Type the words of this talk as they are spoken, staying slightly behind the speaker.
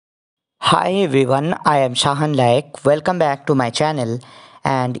Hi everyone, I am Shahan. Welcome back to my channel,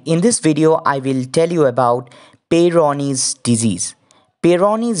 and in this video I will tell you about Peyronie's disease.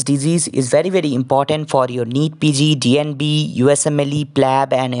 Peyronie's disease is very important for your NEETPG, DNB, USMLE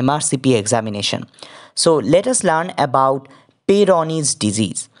PLAB and MRCP examination. So let us learn about Peyronie's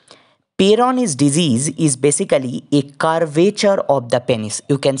disease. Peyronie's disease is basically a curvature of the penis.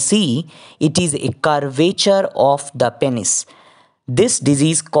 You can see it is a curvature of the penis. This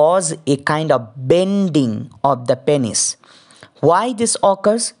disease causes a kind of bending of the penis. Why this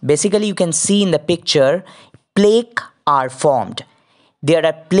occurs? Basically, you can see in the picture, plaque are formed. There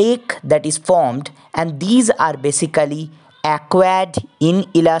are plaque that is formed, and these are basically acquired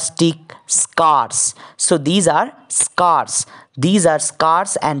inelastic scars. So these are scars. These are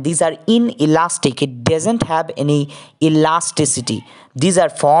scars and these are inelastic. It doesn't have any elasticity. These are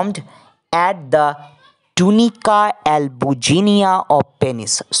formed at the tunica albuginea of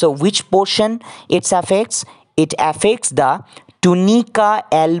penis. So which portion it affects? It affects the tunica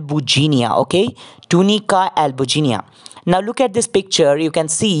albuginea. Okay, tunica albuginea. Now look at this picture. You can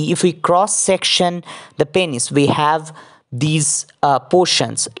see if we cross section the penis, we have these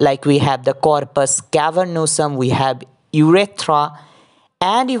portions, like we have the corpus cavernosum, we have urethra,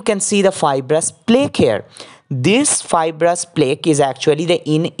 and you can see the fibrous plaque here. This fibrous plaque is actually the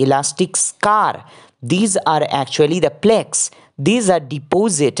inelastic scar. These are actually the plaques. These are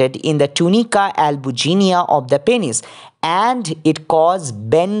deposited in the tunica albuginea of the penis, and it causes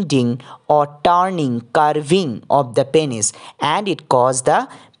bending or turning, curving of the penis, and it causes the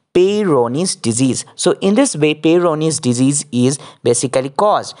Peyronie's disease. So in this way, Peyronie's disease is basically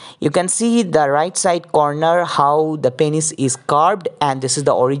caused. You can see the right side corner how the penis is curved, and this is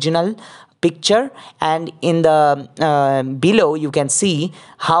the original picture, and in the below you can see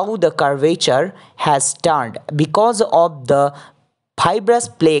how the curvature has turned because of the fibrous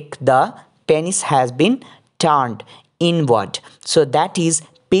plaque. The penis has been turned inward. So that is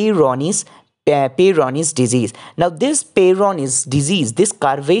Peyronie's disease. Now this Peyronie's disease, this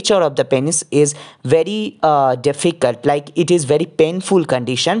curvature of the penis is very difficult, like it is very painful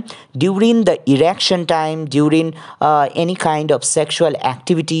condition during the erection time. During any kind of sexual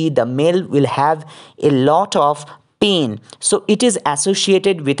activity, the male will have a lot of pain. So it is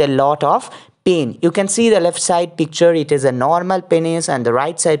associated with a lot of pain. You can see the left side picture, it is a normal penis, and the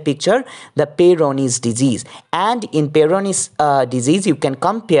right side picture, the Peyronie's disease. And in Peyronie's disease, you can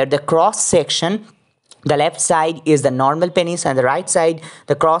compare the cross section. The left side is the normal penis, and the right side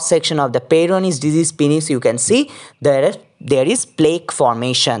the cross section of the Peyronie's disease penis. You can see there is plaque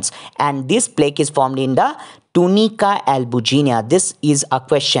formations, and this plaque is formed in the tunica albuginea. This is a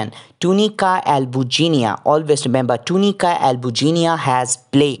question. Tunica albuginea. Always remember, tunica albuginea has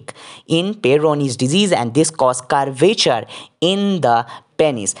plaque in Peyronie's disease, and this causes curvature in the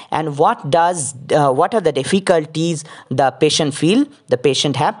penis. And what are the difficulties the patient feel? The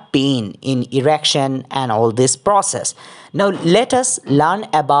patient have pain in erection and all this process. Now let us learn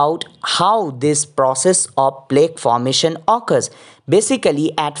about how this process of plaque formation occurs.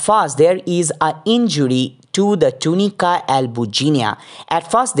 Basically, at first there is an injury to the tunica albuginea. At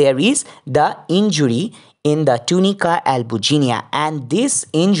first there is the injury in the tunica albuginea, and this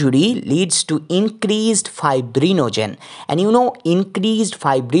injury leads to increased fibrinogen. And you know, increased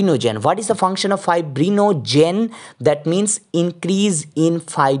fibrinogen, what is the function of fibrinogen? That means increase in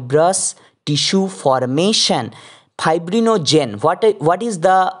fibrous tissue formation. Fibrinogen, what is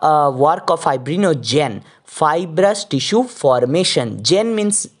the work of fibrinogen? Fibrous tissue formation. Gen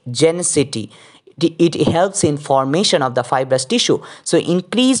means genicity. It helps in formation of the fibrous tissue. So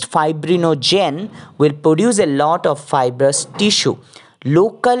increased fibrinogen will produce a lot of fibrous tissue.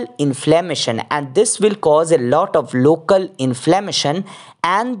 Local inflammation, and this will cause a lot of local inflammation,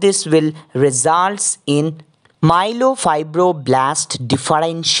 and this will result in myelofibroblast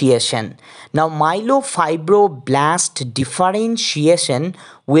differentiation. Now myelofibroblast differentiation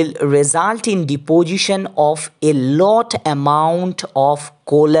will result in deposition of a lot amount of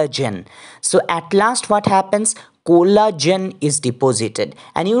collagen. So at last what happens? Collagen is deposited,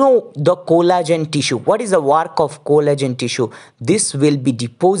 and you know the collagen tissue. What is the work of collagen tissue? This will be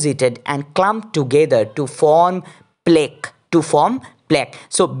deposited and clumped together to form plaque.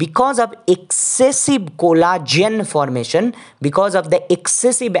 So because of excessive collagen formation, because of the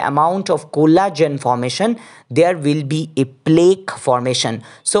excessive amount of collagen formation, there will be a plaque formation.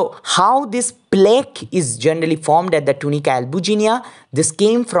 So how this plaque is generally formed at the tunica albuginea. This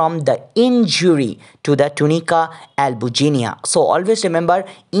came from the injury to the tunica albuginea. So always remember,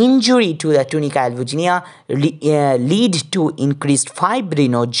 injury to the tunica albuginea lead to increased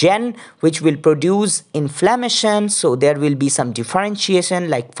fibrinogen, which will produce inflammation. So there will be some differentiation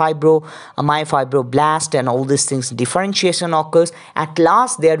like myofibroblast and all these things. Differentiation occurs. At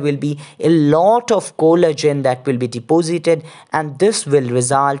last there will be a lot of collagen that will be deposited, and this will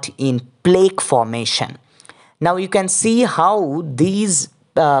result in plaque formation. Now you can see how these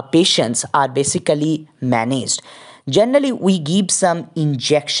patients are basically managed. Generally, we give some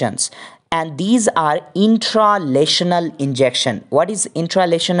injections, and these are intralational injection. What is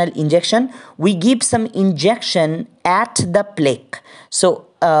intralational injection? We give some injection at the plaque. So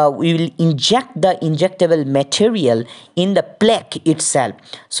we will inject the injectable material in the plaque itself.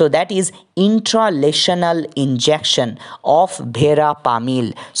 So that is intralational injection of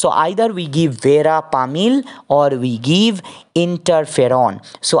verapamil. So either we give verapamil or we give interferon.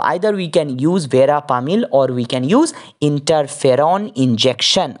 So either we can use verapamil or we can use interferon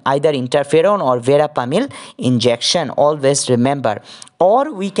injection. Either interferon or verapamil injection. Always remember.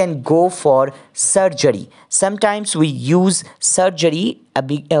 Or we can go for surgery. Sometimes we use surgery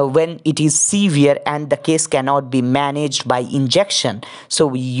when it is severe and the case cannot be managed by injection. So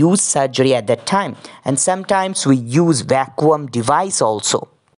we use surgery at that time. And sometimes we use vacuum device also.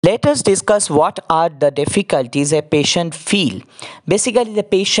 Let us discuss what are the difficulties a patient feel. Basically, the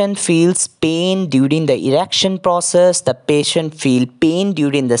patient feels pain during the erection process, the patient feels pain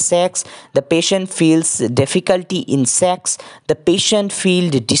during the sex, the patient feels difficulty in sex, the patient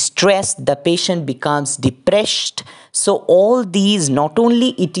feels distressed, the patient becomes depressed. So all these, not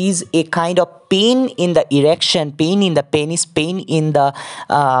only it is a kind of pain in the erection, pain in the penis, pain in the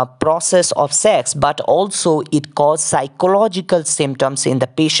process of sex, but also it causes psychological symptoms in the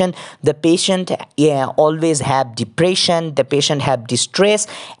patient. The patient always have depression, the patient have distress,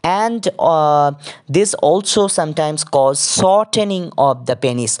 and this also sometimes cause shortening of the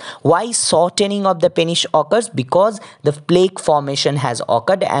penis. Why shortening of the penis occurs? Because the plaque formation has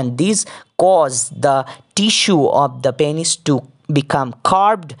occurred, and this cause the tissue of the penis to become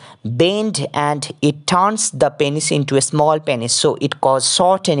curved, bent, and it turns the penis into a small penis. So it causes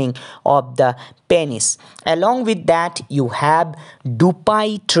shortening of the penis. Along with that, you have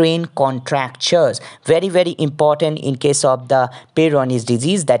Dupytrain contractures. Very, very important in case of the Peyronie's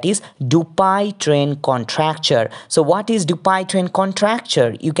disease, that is Dupytrain contracture. So what is Dupytrain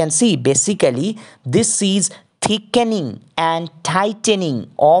contracture? You can see basically this is thickening and tightening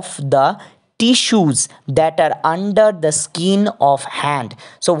of the tissues that are under the skin of hand.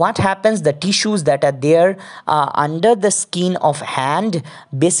 So what happens, the tissues that are there under the skin of hand,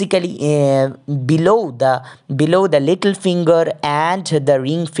 basically below the little finger and the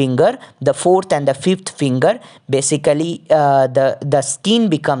ring finger, the fourth and the fifth finger, basically the skin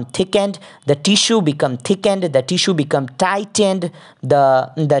become thickened, the tissue become thickened, the tissue become tightened,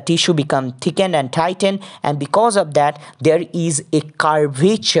 the tissue become thickened and tightened, and because of that there is a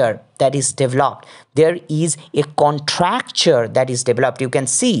curvature that is developed. There is a contracture that is developed. You can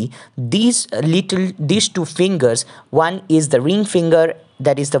see these two fingers. One is the ring finger,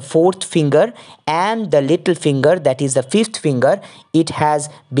 that is the fourth finger, and the little finger, that is the fifth finger. It has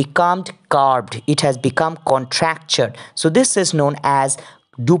become curved. It has become contractured. So this is known as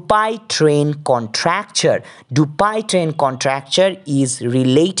Dupytrain contracture. Dupytrain contracture is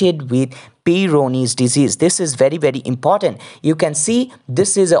related with Peyronie's disease. This is very, very important. You can see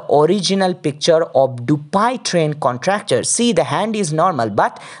this is an original picture of Dupytrain contracture. See, the hand is normal,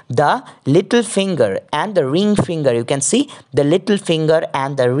 but the little finger and the ring finger, you can see the little finger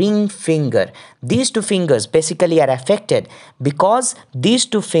and the ring finger. These two fingers basically are affected because these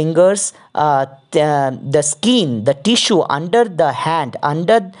two fingers, the skin, the tissue under the hand,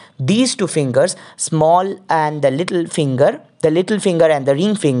 under these two fingers, small and the little finger and the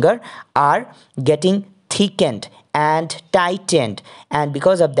ring finger are getting thickened and tightened, and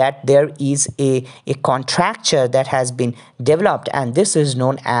because of that there is a contracture that has been developed, and this is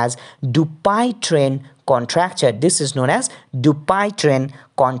known as Dupytrain contracture. This is known as Dupytrain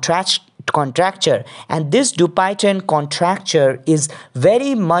contracture, and this Dupytrain contracture is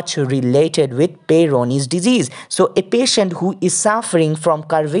very much related with Peyronie's disease. So a patient who is suffering from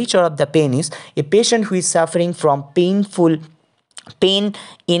curvature of the penis, a patient who is suffering from pain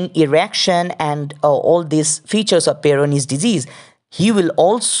in erection and all these features of Peyronie's disease, he will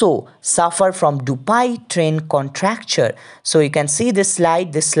also suffer from Dupytrain contracture. So you can see this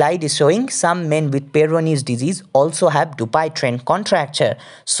slide. This slide is showing some men with Peyronie's disease also have Dupytrain contracture.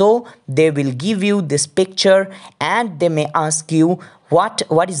 So they will give you this picture and they may ask you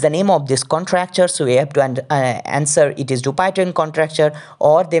what is the name of this contracture. So you have to answer it is Dupytrain contracture,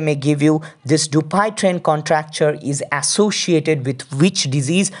 or they may give you this Dupytrain contracture is associated with which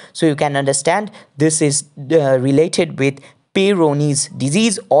disease. So you can understand this is related with Peyronie's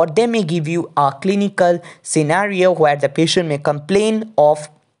disease, or they may give you a clinical scenario where the patient may complain of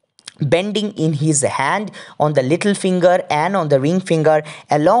bending in his hand on the little finger and on the ring finger.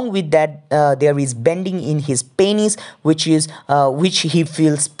 Along with that, there is bending in his penis, which he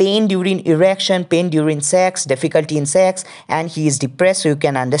feels pain during erection, pain during sex, difficulty in sex, and he is depressed. So you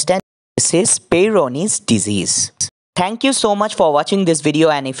can understand this is Peyronie's disease. Thank you so much for watching this video,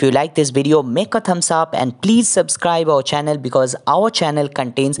 and if you like this video, make a thumbs up and please subscribe our channel, because our channel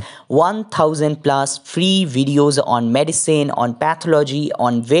contains 1000 plus free videos on medicine, on pathology,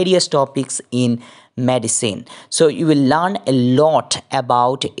 on various topics in medicine. So you will learn a lot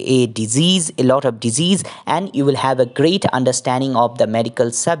about a lot of disease, and you will have a great understanding of the medical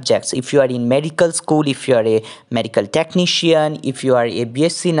subjects. If you are in medical school, if you are a medical technician, if you are a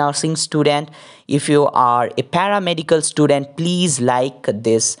BSc nursing student, if you are a paramedical student, please like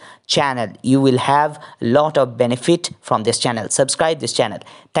this channel. You will have a lot of benefit from this channel. Subscribe this channel.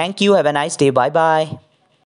 Thank you. Have a nice day. Bye bye.